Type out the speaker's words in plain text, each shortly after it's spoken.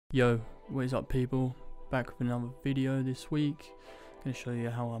Yo, what is up people? Back with another video this week. I'm going to show you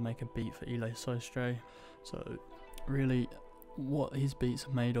how I make a beat for Sostre. So really what his beats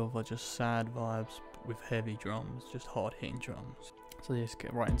are made of are just sad vibes with heavy drums, just hard hitting drums. So let's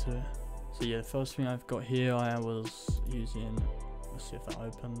get right into it. So yeah, the first thing I've got here I was using, let's see if that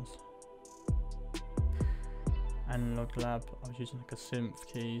opens, Analog Lab. I was using like a synth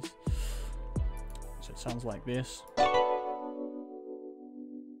keys. So it sounds like this.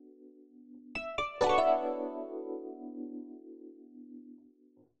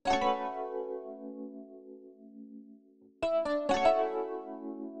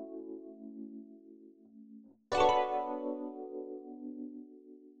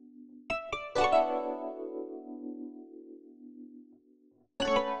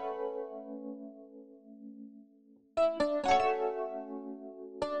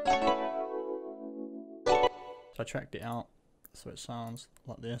 So I tracked it out so it sounds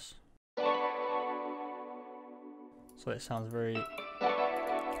like this. So it sounds very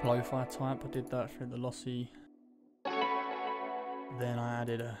lo-fi type. I did that through the lossy. Then I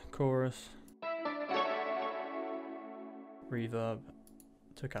added a chorus, reverb,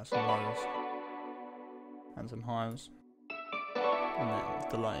 took out some lows and some highs, and then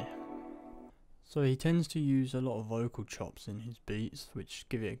delay. So he tends to use a lot of vocal chops in his beats, which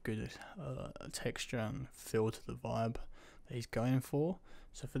give it a good texture and feel to the vibe that he's going for.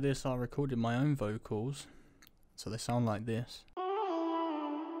 So for this I recorded my own vocals, so they sound like this.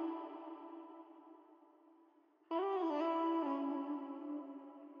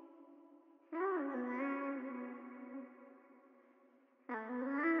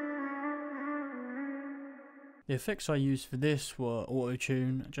 The effects I used for this were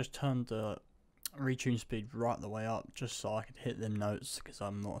auto-tune. I just turned the retune speed right the way up just so I could hit them notes because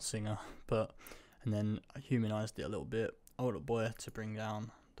I'm not a singer, and then I humanized it a little bit, older boy, to bring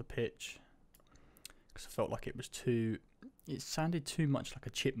down the pitch because I felt like it sounded too much like a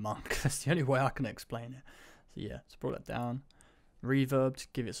chipmunk. That's the only way I can explain it. So yeah, so brought it down, reverb to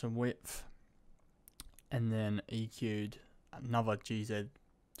give it some width, and then EQ'd another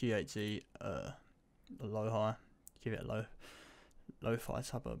GHZ, a low high, give it a lo-fi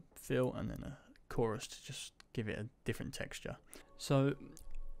type of feel, and then a chorus to just give it a different texture. So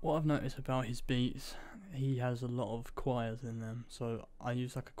what I've noticed about his beats, he has a lot of choirs in them, so I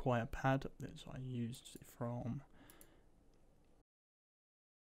use like a choir pad. So I used it from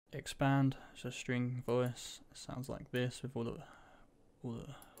Expand. It's a string voice. It sounds like this with all the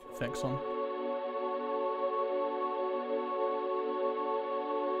effects on.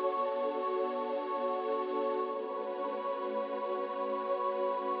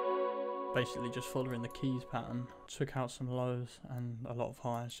 Basically just following the keys pattern. Took out some lows and a lot of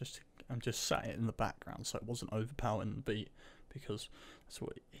highs and just sat it in the background so it wasn't overpowering the beat, because that's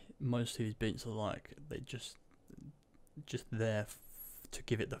what most of his beats are like. They just there to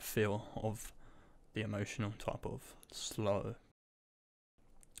give it the feel of the emotional type of slow,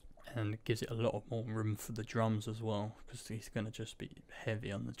 and it gives it a lot more room for the drums as well, because he's going to just be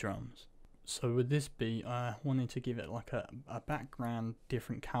heavy on the drums. So with this beat I wanted to give it like a background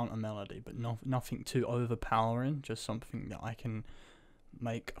different counter melody, but nothing too overpowering, just something that I can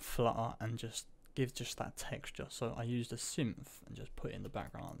make flutter and just give just that texture. So I used a synth and just put it in the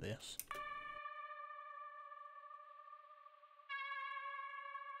background like this.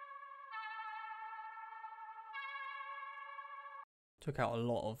 Took out a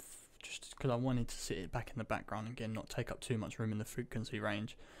lot of, just because I wanted to sit it back in the background again, not take up too much room in the frequency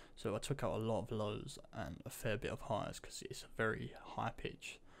range. So I took out a lot of lows and a fair bit of highs because it's a very high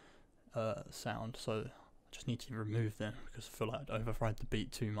pitch sound. So I just need to remove them because I feel like I'd override the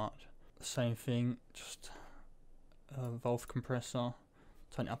beat too much. Same thing, just valve compressor,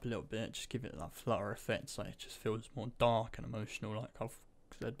 turn it up a little bit, just give it that flutter effect so it just feels more dark and emotional like I've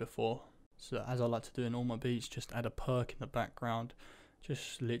said before. So as I like to do in all my beats, just add a perk in the background,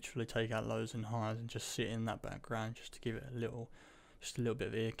 just literally take out lows and highs and just sit in that background just to give it a little bit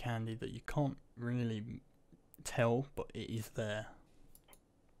of ear candy that you can't really tell, but it is there.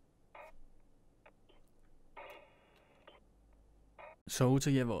 So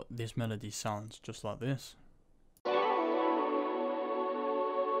altogether this melody sounds just like this.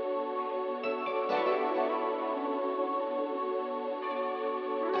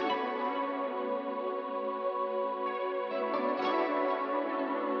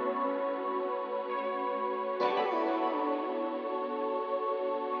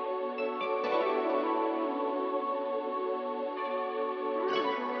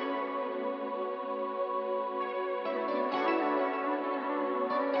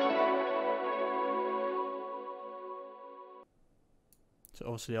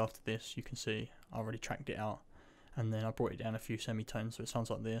 obviously after this you can see I already tracked it out, and then I brought it down a few semitones so it sounds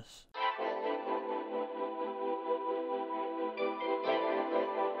like this.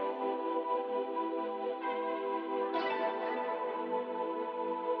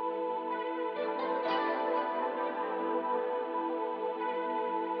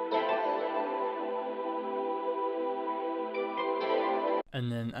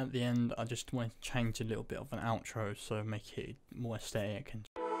 And then at the end I just wanted to change a little bit of an outro, so make it more aesthetic, and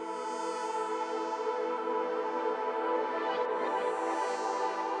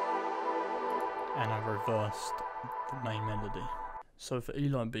I reversed the main melody. So for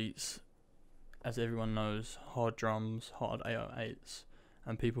Eli beats, as everyone knows, hard drums, hard 808s,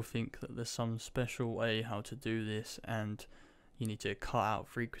 and people think that there's some special way how to do this and you need to cut out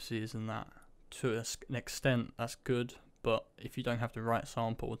frequencies and that. To an extent that's good, but if you don't have the right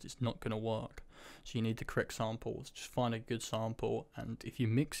samples it's not going to work. So you need the correct samples. Just find a good sample, and if you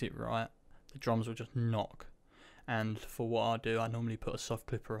mix it right the drums will just knock. And for what I do, I normally put a soft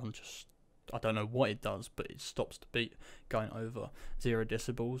clipper on. Just, I don't know what it does, but it stops the beat going over 0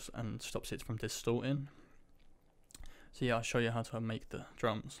 decibels and stops it from distorting. So yeah, I'll show you how to make the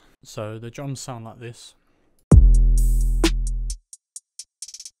drums. So the drums sound like this.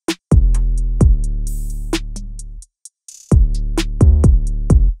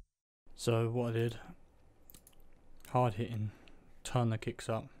 So what I did, hard hitting, turn the kicks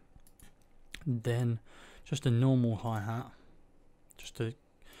up, then just a normal hi-hat, just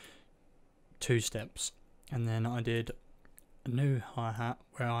 2 steps, and then I did a new hi-hat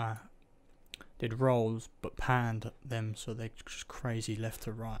where I did rolls but panned them so they're just crazy left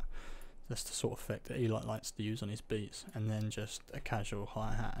to right. That's the sort of effect that Eli likes to use on his beats. And then just a casual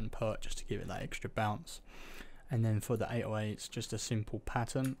hi-hat and perk just to give it that extra bounce. And then for the 808s, just a simple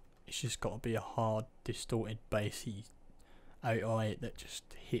pattern. It's just got to be a hard, distorted, bassy 808 that just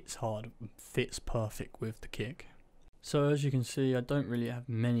hits hard and fits perfect with the kick. So as you can see, I don't really have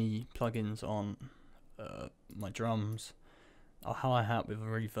many plugins on my drums. A hi-hat with a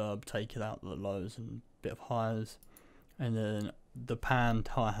reverb, take it out the lows and a bit of highs. And then the panned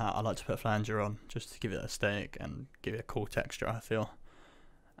hi-hat, I like to put a flanger on just to give it aesthetic and give it a cool texture, I feel.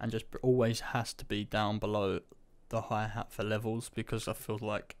 And just always has to be down below the hi-hat for levels, because I feel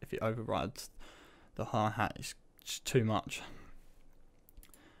like if it overrides the hi-hat it's just too much.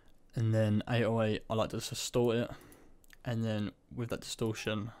 And then 808, I like to distort it, and then with that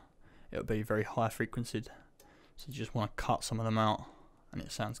distortion it'll be very high frequency, so you just want to cut some of them out and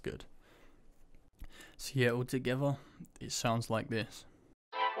it sounds good. So yeah, all together it sounds like this.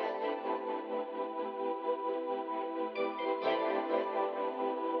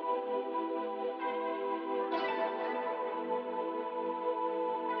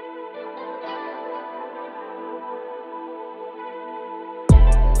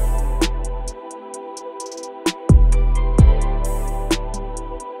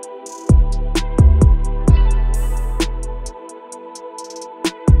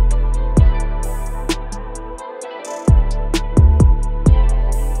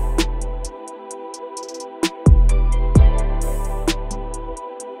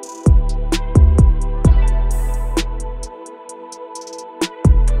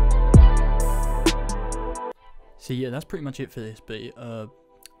 So yeah, that's pretty much it for this beat.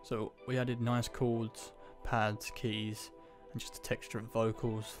 So we added nice chords, pads, keys, and just a texture of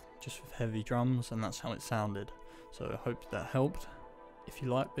vocals, just with heavy drums, and that's how it sounded. So I hope that helped. If you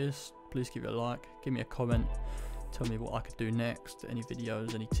like this, please give it a like, give me a comment, tell me what I could do next, any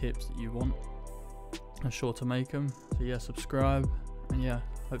videos, any tips that you want. I'm sure to make them. So yeah, subscribe, and yeah,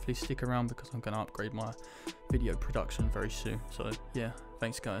 hopefully stick around because I'm going to upgrade my video production very soon. So yeah,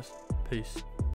 thanks guys, peace.